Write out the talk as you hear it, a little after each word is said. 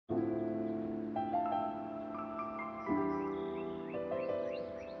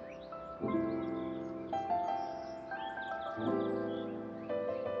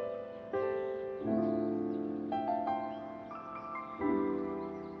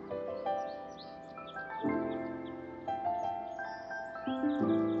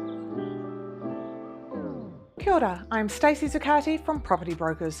Kia ora, I'm Stacey Zuccati from Property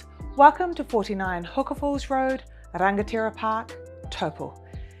Brokers. Welcome to 49 Huka Falls Road, Rangatira Park, Taupo.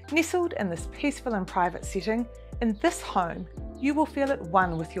 Nestled in this peaceful and private setting, in this home, you will feel at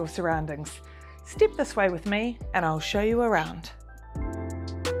one with your surroundings. Step this way with me and I'll show you around.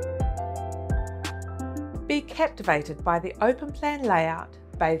 Be captivated by the open plan layout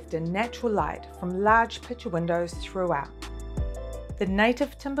bathed in natural light from large picture windows throughout. The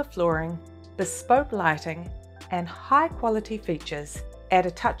native timber flooring, bespoke lighting and high quality features add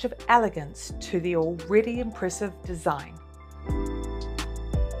a touch of elegance to the already impressive design.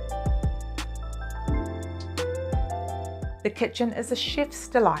 The kitchen is a chef's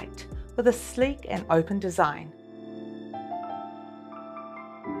delight with a sleek and open design.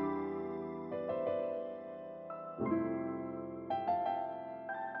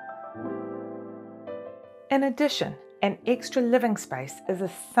 In addition, an extra living space is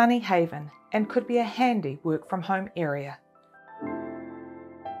a sunny haven and could be a handy work from home area.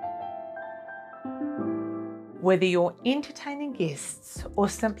 Whether you're entertaining guests or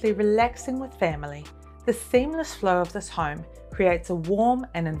simply relaxing with family, the seamless flow of this home creates a warm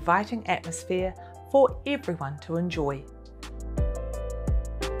and inviting atmosphere for everyone to enjoy.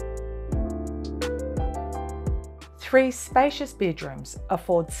 3 spacious bedrooms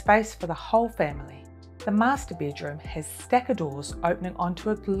afford space for the whole family. The master bedroom has stacker doors opening onto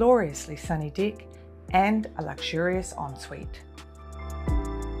a gloriously sunny deck and a luxurious ensuite.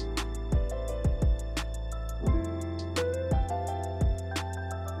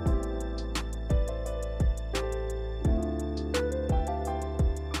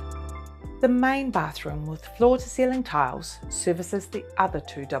 The main bathroom with floor-to-ceiling tiles services the other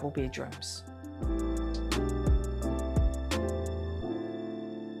 2 double bedrooms.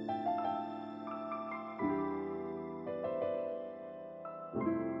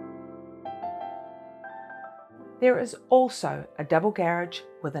 There is also a double garage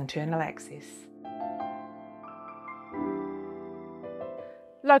with internal access.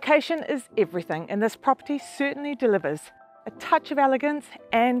 Location is everything, and this property certainly delivers a touch of elegance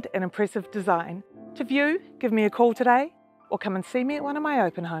and an impressive design. To view, give me a call today or come and see me at one of my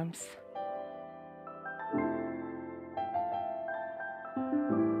open homes.